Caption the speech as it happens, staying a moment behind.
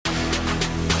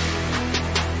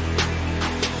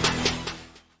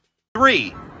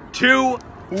3, 2,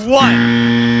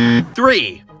 1.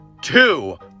 3,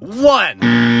 2, 1.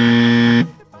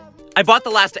 I bought the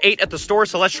last 8 at the store,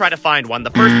 so let's try to find one.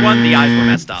 The first one, the eyes were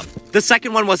messed up. The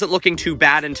second one wasn't looking too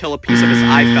bad until a piece of his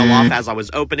eye fell off as I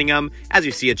was opening him. As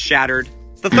you see, it's shattered.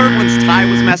 The third one's tie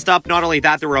was messed up. Not only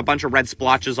that, there were a bunch of red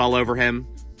splotches all over him.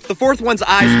 The fourth one's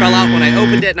eyes fell out when I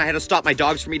opened it, and I had to stop my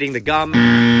dogs from eating the gum.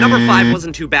 Number 5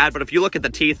 wasn't too bad, but if you look at the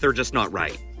teeth, they're just not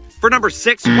right. For number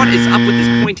 6, what is up with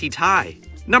this pointy tie?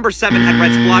 Number 7 had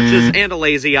red splotches and a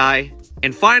lazy eye.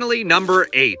 And finally, number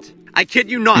 8. I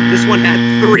kid you not, this one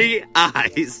had 3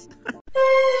 eyes.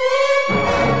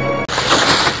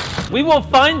 We will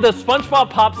find the SpongeBob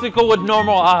popsicle with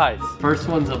normal eyes. First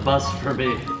one's a bust for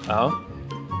me. Oh?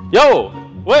 Yo,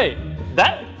 wait,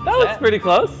 that looks pretty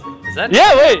close. Is that?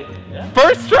 Yeah, wait,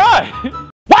 first try.